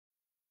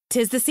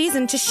'Tis the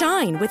season to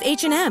shine with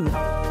H&M.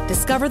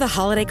 Discover the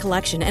holiday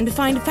collection and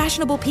find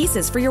fashionable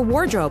pieces for your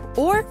wardrobe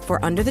or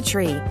for under the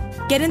tree.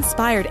 Get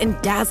inspired and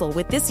dazzle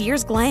with this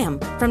year's glam.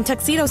 From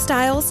tuxedo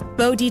styles,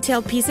 bow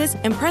detailed pieces,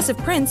 impressive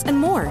prints, and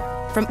more.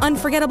 From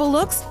unforgettable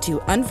looks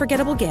to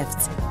unforgettable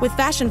gifts. With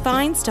fashion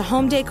finds to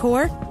home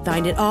decor,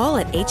 find it all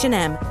at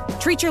H&M.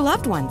 Treat your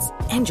loved ones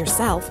and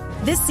yourself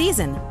this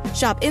season.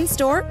 Shop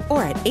in-store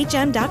or at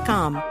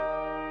hm.com.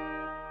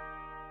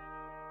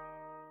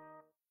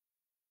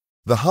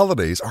 The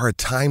holidays are a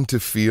time to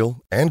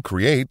feel and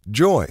create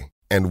joy.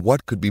 And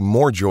what could be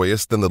more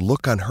joyous than the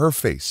look on her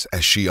face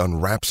as she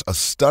unwraps a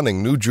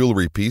stunning new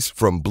jewelry piece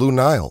from Blue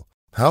Nile?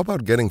 How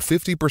about getting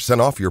 50%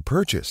 off your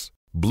purchase?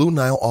 Blue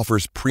Nile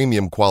offers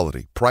premium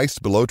quality,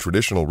 priced below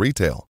traditional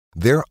retail.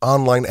 Their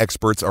online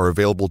experts are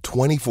available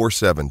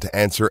 24/7 to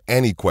answer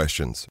any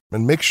questions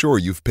and make sure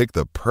you've picked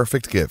the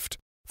perfect gift.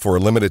 For a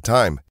limited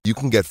time, you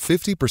can get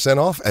 50%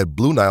 off at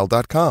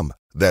BlueNile.com.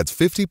 That's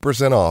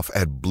 50% off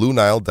at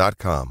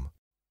BlueNile.com.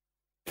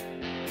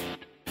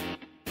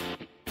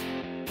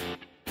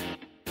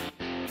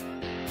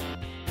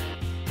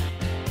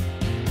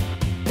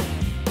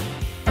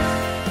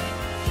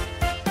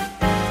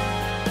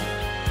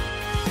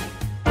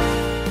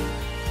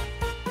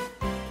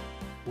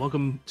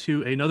 Welcome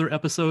to another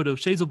episode of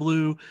Shades of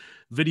Blue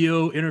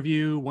video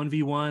interview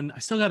 1v1. I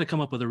still got to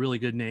come up with a really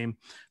good name.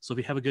 So if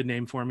you have a good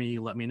name for me,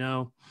 let me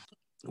know.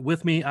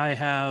 With me, I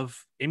have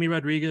Amy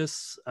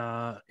Rodriguez,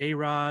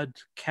 A-Rod,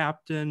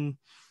 captain,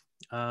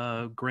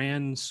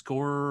 grand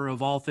scorer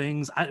of all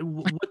things.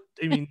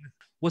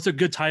 What's a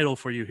good title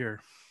for you here?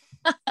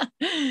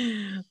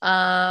 You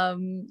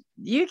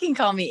can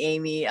call me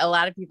Amy. A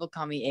lot of people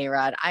call me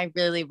A-Rod. I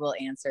really will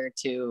answer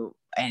to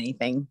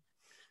anything.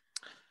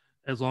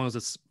 As long as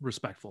it's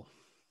respectful.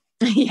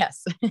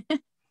 Yes.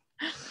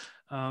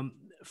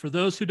 For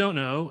those who don't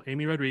know,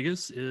 Amy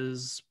Rodriguez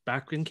is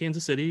back in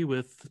Kansas City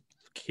with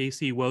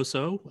KC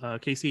WOSO,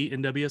 KC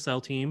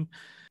NWSL team.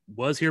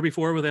 Was here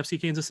before with FC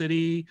Kansas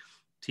City.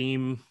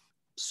 Team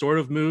sort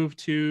of moved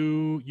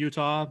to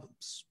Utah,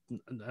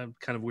 kind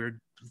of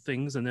weird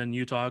things, and then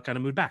Utah kind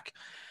of moved back.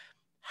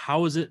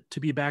 How is it to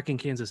be back in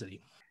Kansas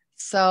City?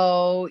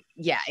 So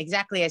yeah,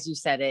 exactly as you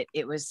said it.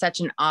 It was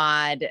such an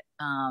odd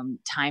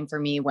time for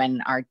me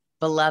when our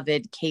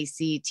beloved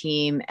KC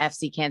team,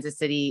 FC Kansas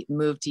City,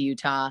 moved to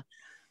Utah.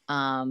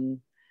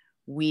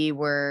 We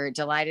were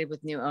delighted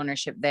with new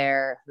ownership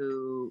there,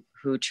 who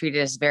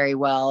treated us very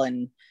well,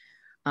 and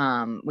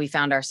we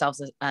found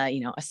ourselves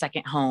a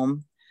second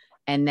home.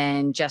 And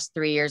then just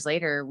 3 years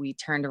later, we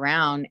turned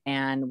around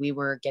and we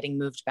were getting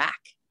moved back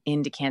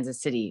into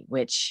Kansas City,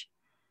 which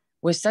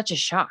was such a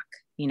shock.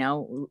 You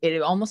know,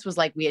 it almost was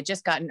like we had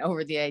just gotten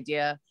over the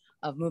idea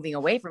of moving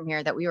away from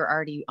here, that we were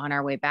already on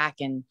our way back.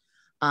 And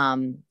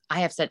I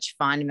have such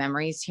fond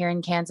memories here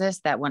in Kansas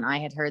that when I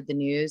had heard the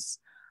news,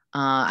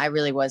 I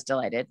really was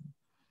delighted.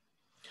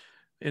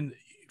 And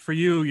for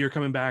you, you're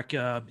coming back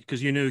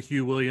because you knew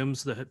Hugh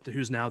Williams,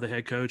 who's now the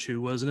head coach,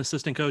 who was an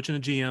assistant coach and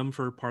a GM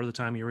for part of the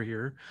time you were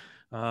here.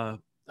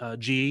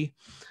 G,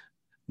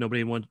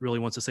 nobody really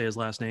wants to say his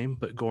last name,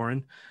 but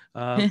Goran.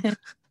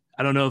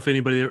 I don't know if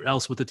anybody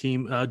else with the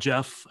team,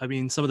 Jeff,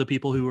 some of the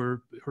people who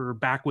are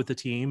back with the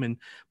team, and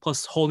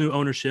plus whole new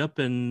ownership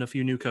and a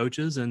few new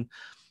coaches, and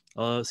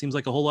it seems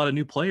like a whole lot of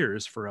new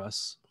players for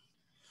us.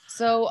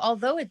 So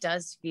although it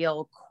does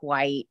feel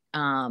quite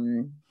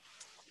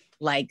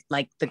like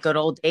the good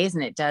old days,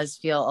 and it does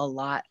feel a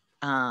lot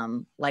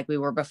like we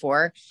were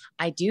before,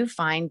 I do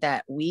find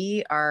that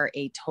we are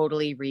a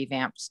totally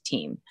revamped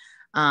team.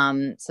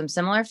 Some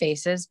similar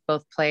faces,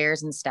 both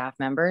players and staff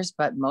members,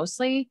 but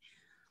mostly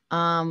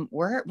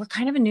we're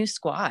kind of a new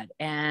squad.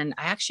 And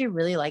I actually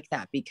really like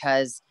that,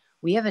 because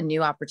we have a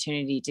new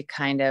opportunity to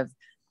kind of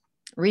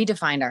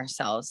redefine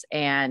ourselves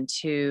and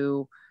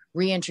to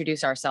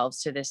reintroduce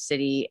ourselves to this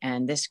city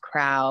and this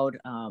crowd.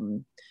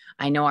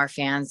 I know our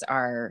fans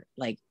are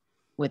like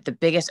with the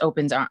biggest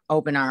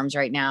open arms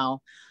right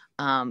now.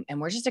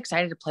 And we're just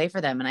excited to play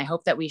for them. And I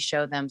hope that we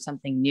show them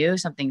something new,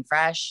 something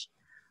fresh,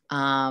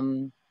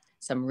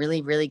 some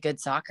really, really good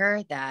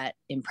soccer that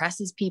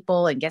impresses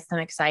people and gets them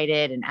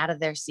excited and out of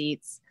their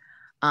seats.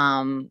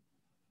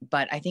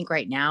 But I think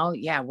right now,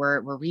 yeah,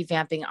 we're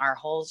revamping our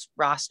whole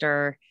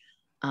roster.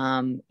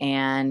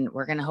 And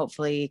we're going to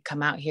hopefully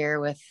come out here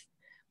with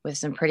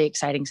some pretty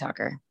exciting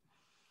soccer.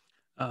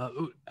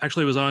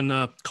 Actually, I was on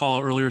a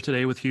call earlier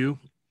today with Hugh,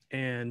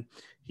 and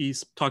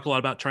he's talked a lot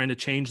about trying to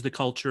change the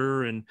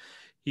culture. And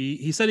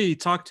he said he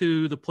talked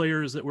to the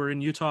players that were in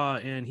Utah,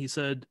 and he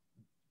said,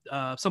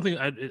 something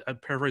I'm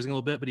paraphrasing a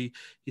little bit, but he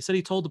said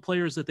he told the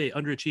players that they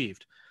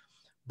underachieved,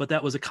 but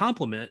that was a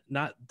compliment,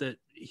 not that,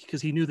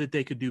 because he knew that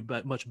they could do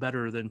much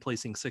better than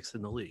placing sixth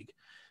in the league.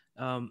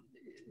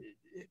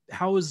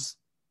 How is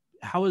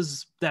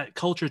that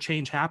culture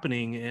change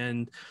happening?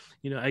 And,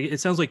 it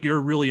sounds like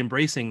you're really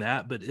embracing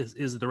that, but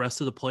is the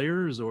rest of the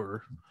players,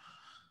 or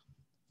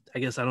I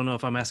guess, I don't know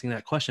if I'm asking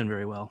that question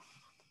very well.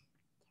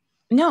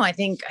 No, I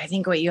think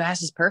what you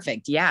asked is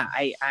perfect. Yeah.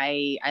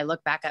 I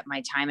look back at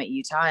my time at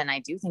Utah, and I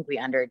do think we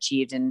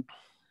underachieved. And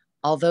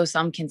although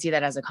some can see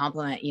that as a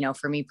compliment,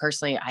 for me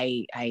personally,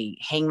 I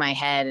hang my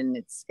head, and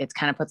it's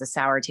kind of puts a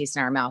sour taste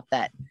in our mouth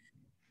that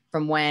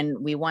from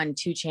when we won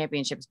 2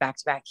 championships back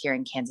to back here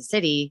in Kansas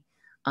City,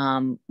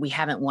 we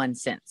haven't won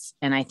since.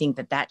 And I think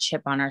that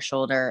chip on our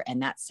shoulder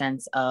and that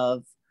sense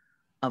of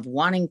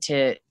wanting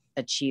to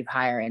achieve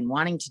higher and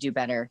wanting to do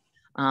better,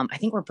 I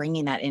think we're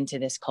bringing that into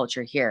this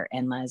culture here.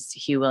 And as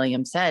Hugh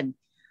Williams said,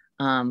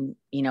 we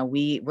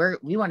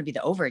want to be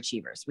the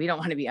overachievers. We don't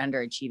want to be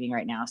underachieving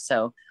right now.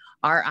 So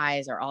our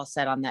eyes are all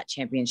set on that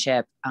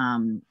championship,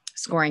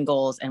 scoring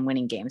goals and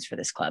winning games for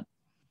this club.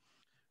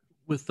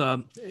 With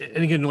and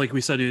again, like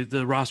we said,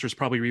 the roster is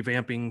probably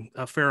revamping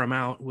a fair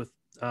amount. With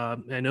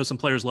I know some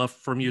players left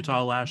from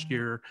Utah last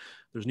year.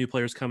 There's new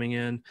players coming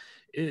in,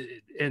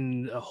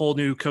 and a whole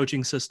new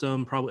coaching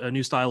system, probably a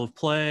new style of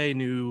play,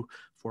 new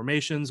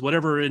formations,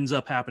 whatever ends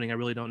up happening. I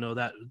really don't know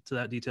that to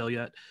that detail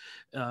yet.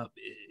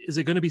 Is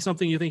it going to be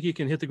something you think you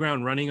can hit the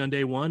ground running on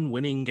day one,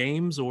 winning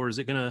games, or is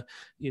it going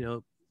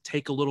to,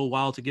 take a little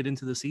while to get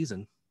into the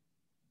season?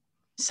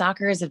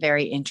 Soccer is a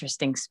very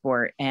interesting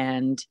sport,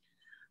 and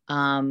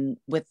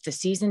with the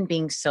season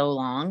being so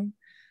long,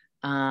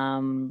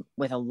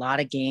 with a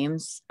lot of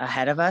games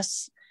ahead of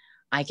us,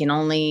 I can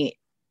only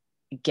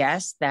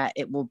guess that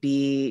it will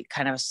be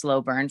kind of a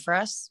slow burn for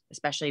us,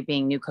 especially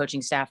being new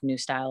coaching staff, new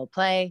style of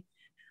play.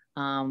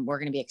 We're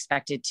going to be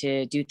expected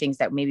to do things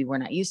that maybe we're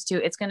not used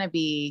to. It's going to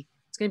be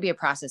a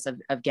process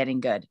of getting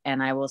good.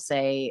 And I will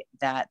say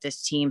that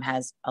this team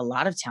has a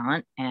lot of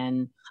talent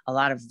and a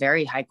lot of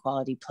very high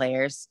quality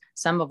players,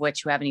 some of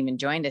which who haven't even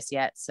joined us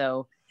yet.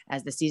 So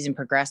as the season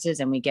progresses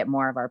and we get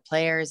more of our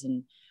players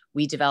and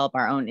we develop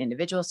our own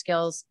individual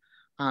skills,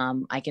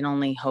 I can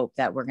only hope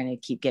that we're going to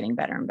keep getting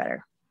better and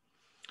better.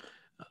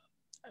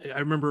 I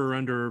remember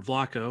under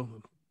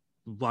Vlaco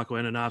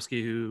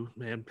Ananovsky, who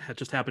had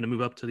just happened to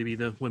move up to be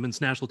the women's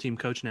national team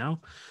coach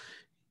now.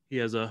 He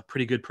has a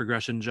pretty good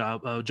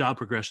job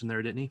progression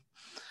there, didn't he?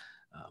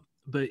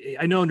 But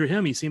I know under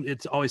him,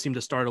 it always seemed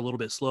to start a little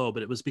bit slow,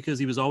 but it was because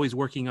he was always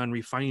working on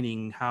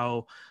refining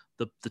how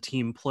the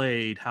team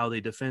played, how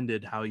they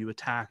defended, how you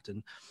attacked.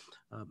 And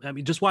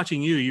just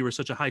watching you were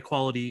such a high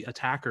quality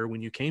attacker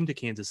when you came to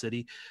Kansas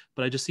City,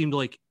 but I just seemed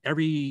like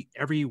every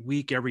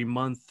week, every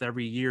month,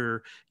 every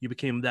year, you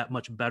became that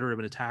much better of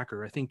an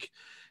attacker. I think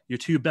your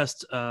 2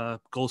 best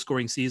goal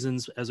scoring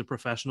seasons as a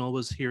professional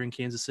was here in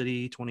Kansas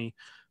City,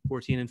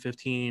 2014 and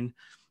 15.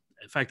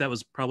 In fact, that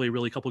was probably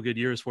really a couple of good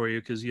years for you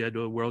because you had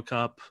a World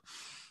Cup,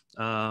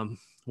 won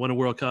a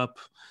World Cup.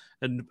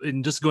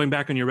 And just going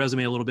back on your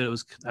resume a little bit,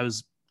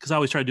 because I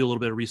always try to do a little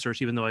bit of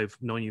research, even though I've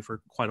known you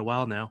for quite a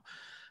while now.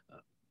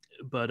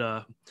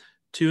 But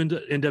 2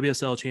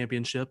 NWSL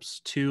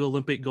championships, 2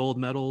 Olympic gold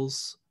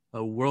medals,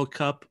 a World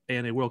Cup,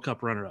 and a World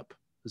Cup runner-up.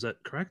 Is that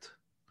correct?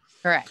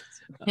 Correct.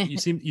 You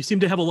seem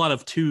to have a lot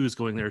of 2s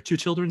going there. 2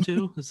 children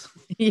too?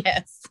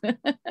 Yes.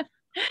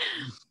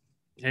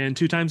 And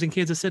 2 times in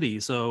Kansas City.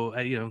 So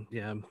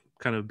I'm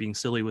kind of being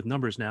silly with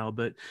numbers now,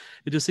 but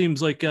it just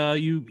seems like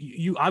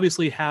you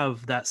obviously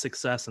have that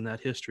success and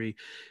that history.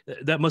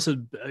 That must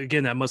have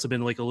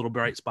been like a little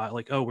bright spot.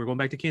 Like, oh, we're going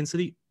back to Kansas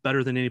City,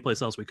 better than any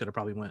place else we could have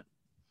probably went.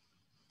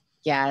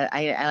 Yeah,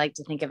 I like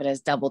to think of it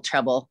as double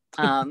trouble.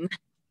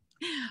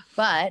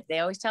 But they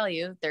always tell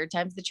you 3rd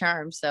time's the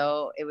charm.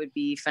 So it would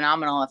be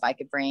phenomenal if I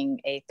could bring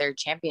a 3rd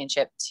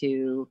championship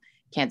to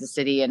Kansas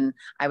City. And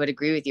I would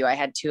agree with you. I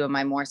had 2 of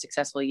my more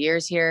successful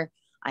years here.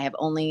 I have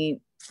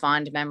only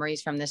fond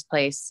memories from this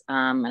place.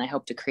 And I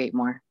hope to create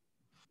more.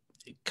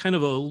 Kind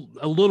of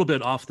a little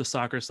bit off the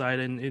soccer side.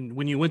 And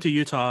when you went to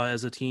Utah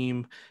as a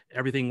team,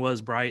 everything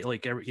was bright,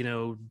 like,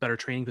 better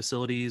training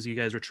facilities. You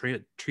guys were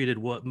treated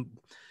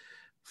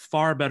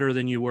far better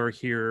than you were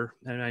here.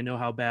 And I know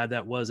how bad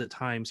that was at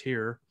times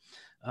here.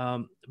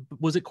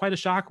 Was it quite a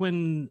shock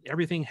when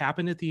everything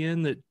happened at the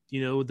end that,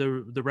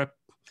 the rep,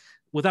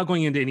 without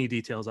going into any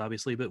details,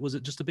 obviously, but was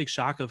it just a big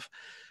shock of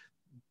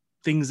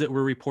things that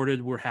were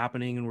reported were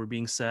happening and were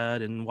being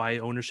said and why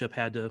ownership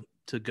had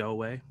to go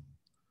away?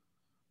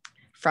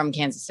 From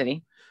Kansas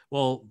City?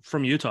 Well,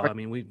 from Utah. I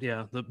mean,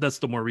 that's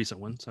the more recent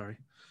one. Sorry.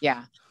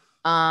 Yeah.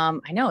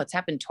 I know it's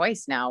happened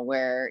twice now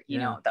where,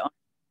 the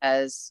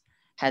owner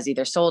has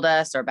either sold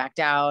us or backed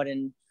out.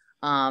 And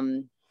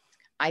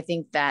I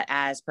think that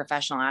as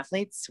professional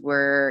athletes,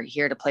 we're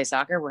here to play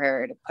soccer. We're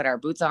here to put our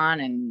boots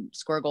on and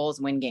score goals,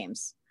 win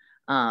games,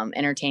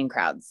 entertain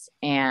crowds.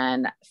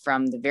 And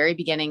from the very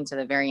beginning to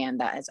the very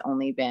end, that has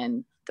only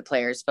been the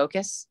players'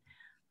 focus,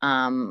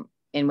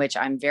 in which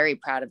I'm very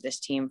proud of this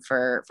team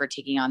for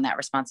taking on that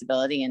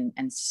responsibility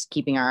and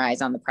keeping our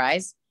eyes on the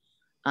prize.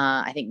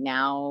 I think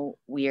now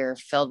we are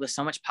filled with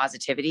so much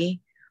positivity.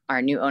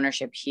 Our new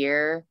ownership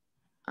here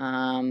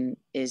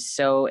is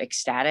so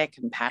ecstatic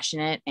and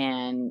passionate,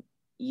 and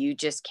you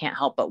just can't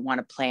help but want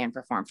to play and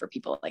perform for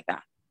people like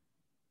that.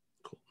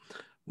 Cool.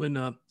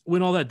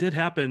 When all that did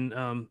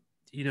happen,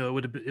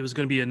 it was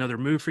going to be another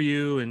move for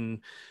you, and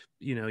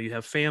you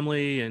have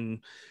family, and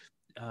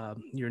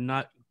you're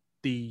not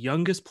the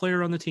youngest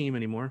player on the team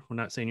anymore. We're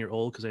not saying you're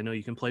old, because I know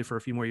you can play for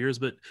a few more years,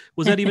 but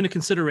was that even a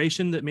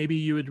consideration that maybe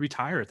you would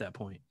retire at that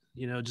point?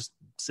 just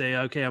say,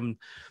 okay,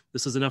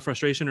 this is enough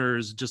frustration, or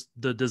is just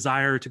the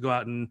desire to go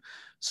out and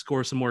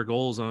score some more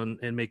goals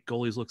and make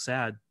goalies look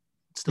sad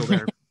still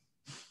there?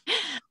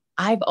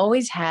 I've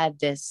always had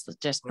this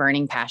just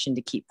burning passion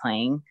to keep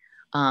playing.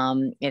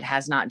 It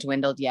has not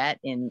dwindled yet.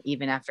 And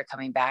even after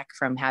coming back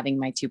from having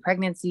my 2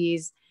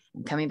 pregnancies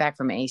and coming back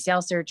from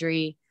ACL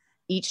surgery,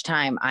 each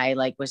time I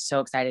was so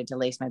excited to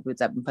lace my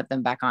boots up and put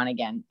them back on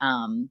again.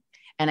 And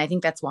I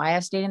think that's why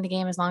I've stayed in the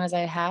game as long as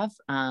I have.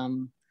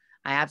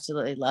 I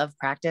absolutely love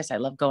practice. I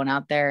love going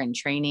out there and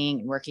training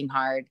and working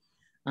hard.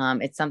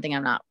 It's something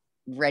I'm not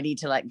ready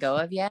to let go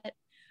of yet.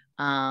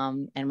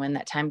 And when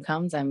that time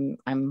comes, I'm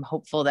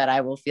hopeful that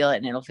I will feel it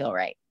and it'll feel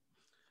right.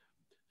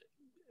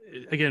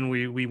 Again,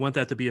 we want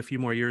that to be a few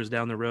more years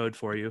down the road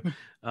for you.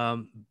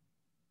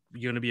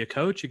 You're going to be a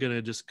coach? You're going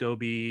to just go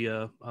be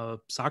a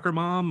soccer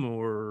mom,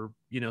 or,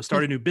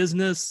 start a new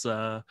business?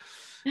 Do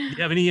you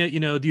have any,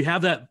 do you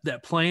have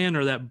that plan,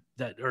 or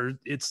that, or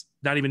it's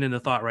not even in the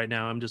thought right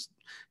now? I'm just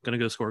going to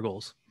go score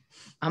goals.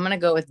 I'm going to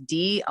go with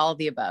D, all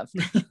the above.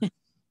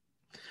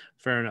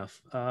 Fair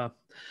enough.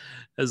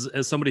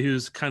 As somebody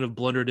who's kind of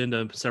blundered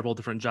into several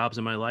different jobs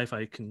in my life,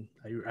 I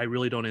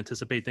really don't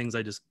anticipate things.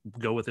 I just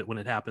go with it when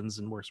it happens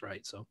and works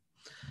right. So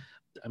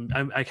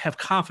I have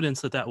confidence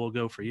that will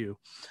go for you.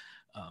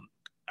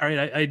 All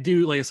right. I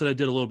do, like I said, I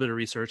did a little bit of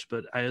research,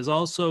 but I was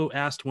also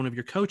asked one of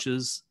your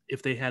coaches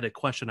if they had a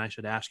question I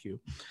should ask you.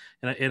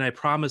 And I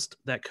promised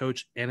that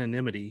coach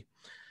anonymity,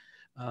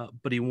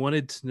 but he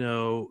wanted to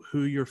know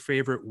who your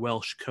favorite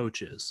Welsh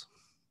coach is.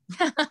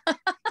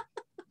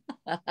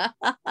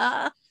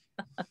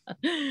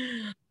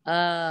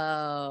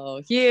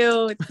 Oh,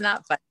 Hugh, it's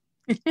not fun.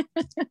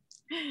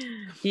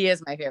 He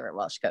is my favorite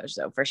Welsh coach,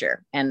 though, for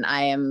sure. And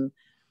I am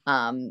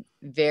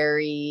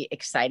very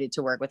excited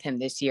to work with him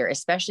this year,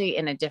 especially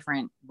in a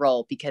different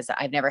role, because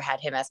I've never had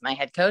him as my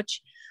head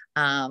coach.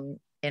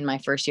 In my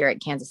first year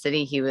at Kansas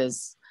City, he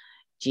was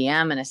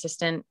GM and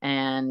assistant,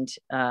 and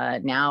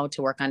now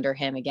to work under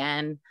him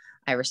again,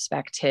 I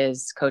respect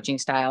his coaching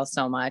style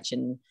so much.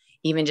 And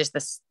even just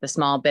the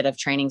small bit of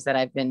trainings that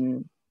I've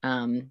been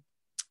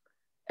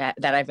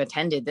that I've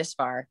attended this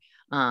far,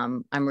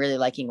 I'm really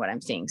liking what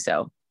I'm seeing.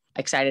 So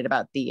excited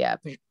about the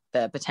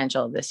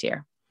potential of this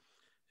year.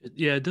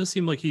 Yeah, it does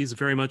seem like he's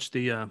very much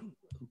the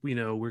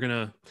we're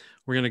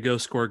gonna go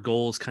score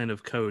goals kind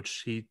of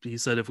coach. He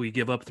said if we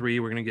give up 3,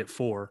 we're gonna get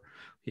 4.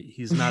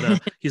 He's not a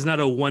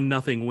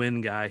 1-0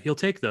 win guy. He'll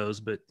take those,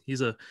 but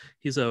he's a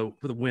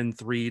win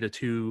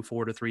 3-2,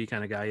 4-3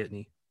 kind of guy, isn't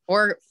he?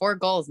 4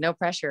 goals, no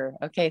pressure.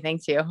 Okay,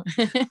 thank you.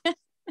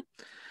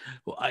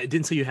 Well, I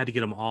didn't say you had to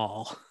get them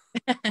all.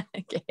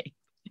 Okay.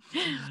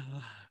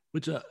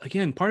 Which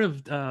again, part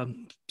of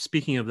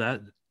speaking of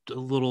that,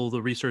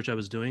 the research I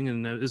was doing,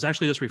 and it was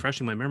actually just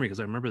refreshing my memory because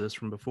I remember this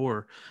from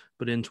before.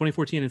 But in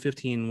 2014 and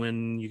 15,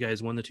 when you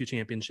guys won the 2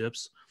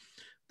 championships,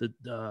 the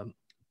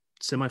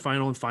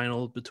semifinal and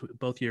final between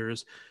both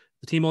years,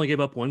 the team only gave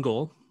up 1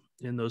 goal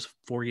in those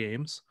 4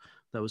 games.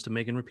 That was to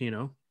Megan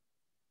Rapinoe.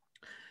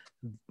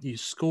 You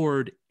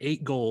scored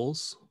 8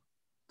 goals.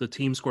 The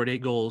team scored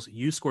 8 goals.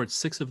 You scored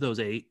 6 of those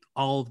 8,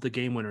 all of the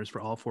game winners for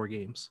all 4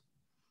 games.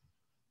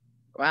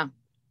 Wow.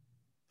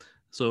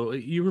 So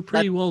you were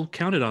pretty well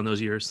counted on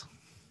those years.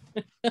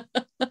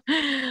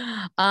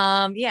 Yeah.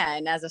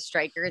 And as a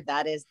striker,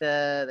 that is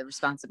the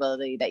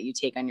responsibility that you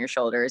take on your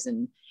shoulders.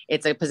 And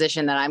it's a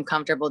position that I'm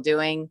comfortable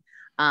doing.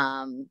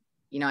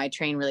 I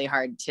train really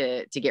hard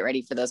to get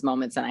ready for those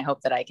moments. And I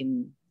hope that I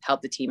can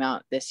help the team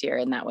out this year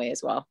in that way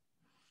as well.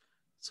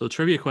 So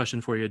trivia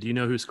question for you. Do you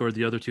know who scored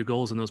the other 2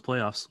 goals in those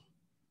playoffs?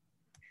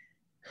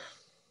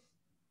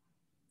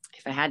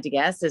 If I had to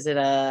guess, is it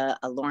a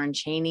Lauren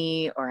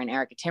Chaney or an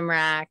Erica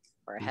Timrak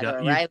or a Heather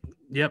O'Reilly?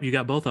 Yep, you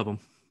got both of them.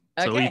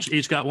 Okay. So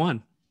each got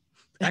 1.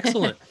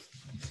 Excellent.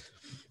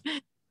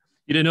 You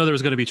didn't know there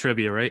was going to be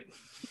trivia, right?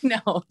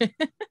 No.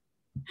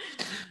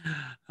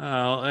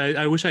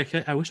 I wish I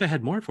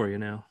had more for you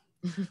now.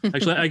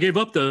 Actually, I gave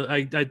up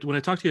when I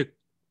talked to you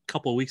a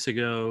couple of weeks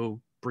ago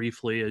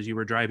briefly as you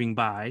were driving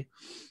by,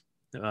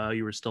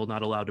 you were still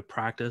not allowed to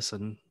practice,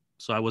 and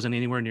so I wasn't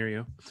anywhere near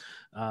you.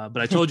 But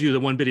I told you the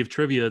one bit of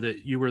trivia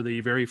that you were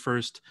the very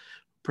first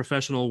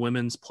professional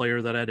women's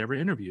player that I'd ever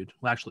interviewed.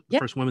 Well, actually, the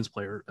first women's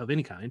player of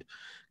any kind,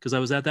 because I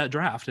was at that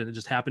draft, and it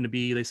just happened to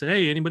be. They said,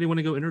 "Hey, anybody want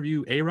to go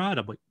interview A-Rod?"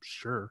 I'm like,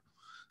 "Sure."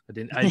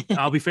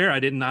 I'll be fair. I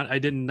did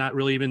not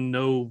really even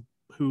know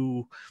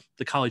who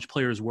the college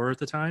players were at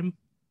the time.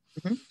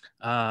 Mm-hmm.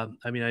 I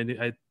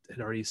had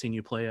already seen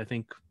you play, I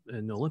think,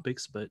 in the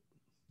Olympics, but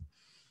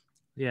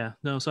yeah,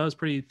 no. So I was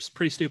pretty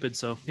stupid.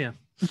 So yeah,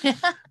 I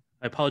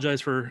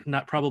apologize for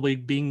not probably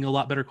being a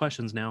lot better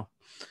questions now.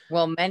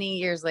 Well, many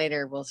years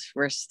later,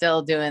 we're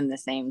still doing the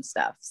same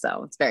stuff.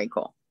 So it's very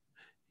cool.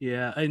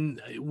 Yeah.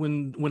 And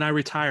when I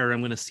retire, I'm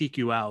going to seek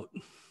you out,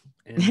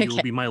 and you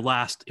will be my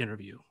last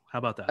interview. How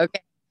about that?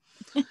 Okay.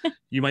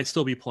 You might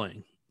still be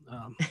playing.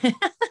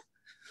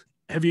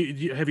 Have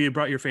you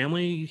brought your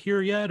family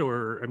here yet,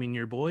 or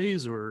your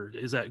boys, or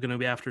is that going to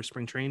be after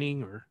spring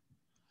training? Or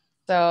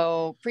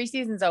So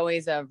preseason's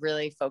always a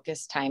really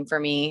focused time for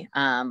me.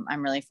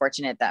 I'm really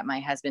fortunate that my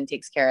husband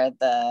takes care of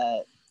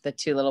the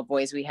two little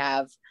boys we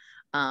have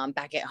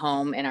back at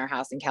home in our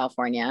house in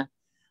California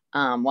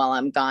while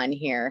I'm gone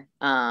here.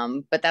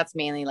 But that's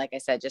mainly, like I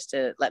said, just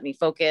to let me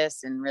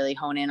focus and really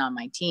hone in on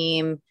my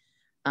team.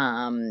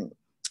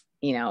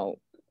 You know,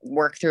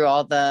 work through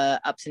all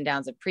the ups and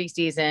downs of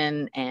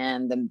preseason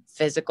and the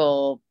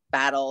physical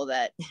battle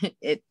that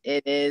it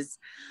is.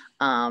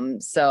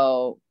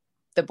 So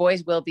the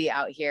boys will be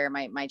out here.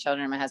 My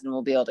children and my husband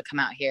will be able to come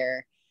out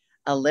here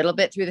a little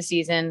bit through the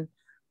season.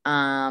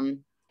 And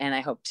I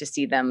hope to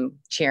see them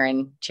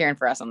cheering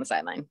for us on the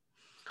sideline.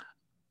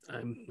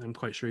 I'm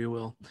quite sure you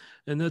will.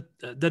 And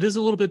that is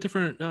a little bit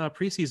different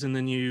preseason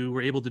than you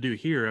were able to do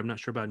here. I'm not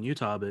sure about in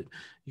Utah, but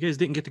you guys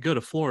didn't get to go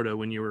to Florida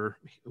when you were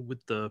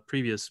with the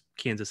previous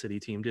Kansas City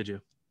team, did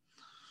you?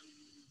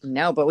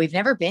 No, but we've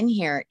never been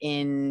here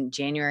in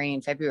January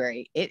and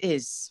February. It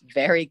is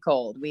very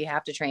cold. We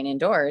have to train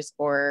indoors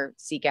or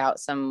seek out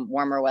some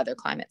warmer weather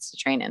climates to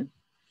train in.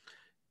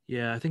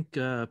 Yeah, I think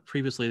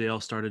previously they all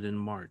started in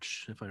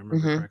March, if I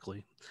remember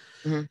correctly.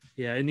 Mm-hmm.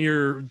 Yeah,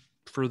 and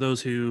for those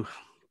who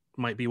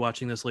might be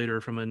watching this later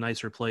from a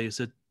nicer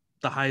place,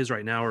 the highs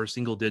right now are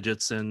single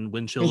digits and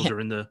wind chills are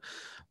in the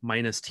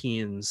minus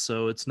teens.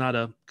 So it's not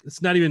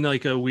even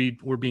like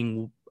we're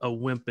being a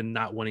wimp and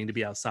not wanting to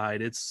be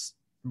outside. It's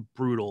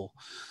brutal.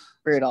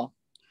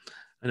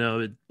 I know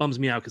it bums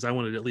me out because I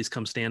wanted to at least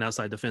come stand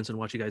outside the fence and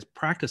watch you guys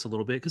practice a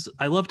little bit, because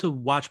I love to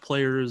watch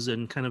players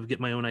and kind of get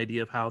my own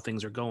idea of how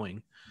things are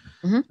going.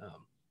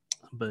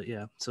 But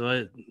yeah, so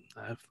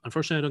I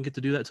unfortunately I don't get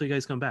to do that till you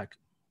guys come back.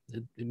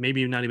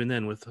 Maybe not even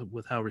then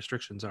with how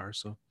restrictions are.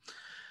 So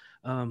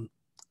all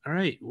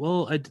right,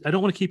 well, I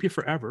don't want to keep you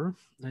forever.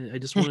 I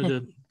just wanted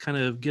to kind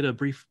of get a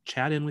brief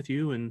chat in with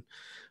you and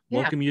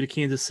welcome you to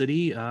Kansas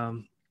City. I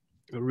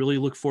really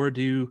look forward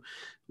to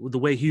the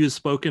way he has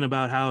spoken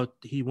about how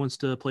he wants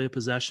to play a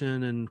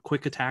possession and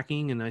quick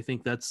attacking. And I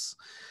think that's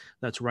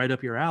right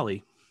up your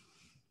alley.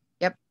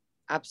 Yep,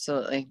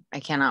 absolutely. I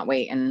cannot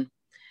wait, and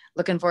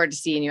looking forward to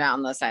seeing you out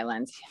on those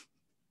sidelines.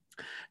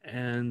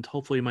 And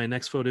hopefully my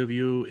next photo of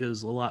you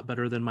is a lot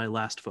better than my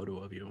last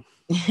photo of you.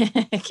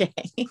 Okay.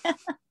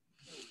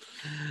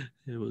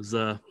 It was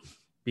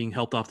being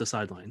helped off the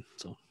sideline.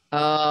 So.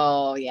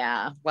 Oh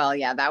yeah. Well,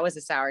 yeah, that was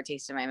a sour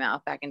taste in my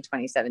mouth back in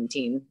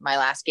 2017. My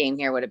last game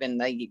here would have been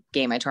the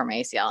game I tore my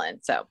ACL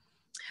in. So,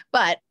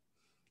 but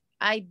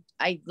I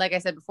like I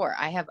said before,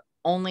 I have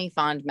only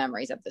fond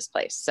memories of this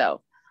place.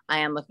 So I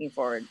am looking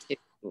forward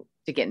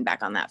to getting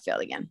back on that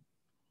field again.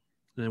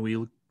 And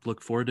we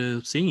look forward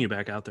to seeing you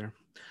back out there.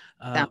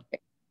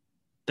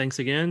 Thanks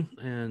again,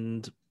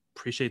 and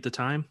appreciate the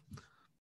time.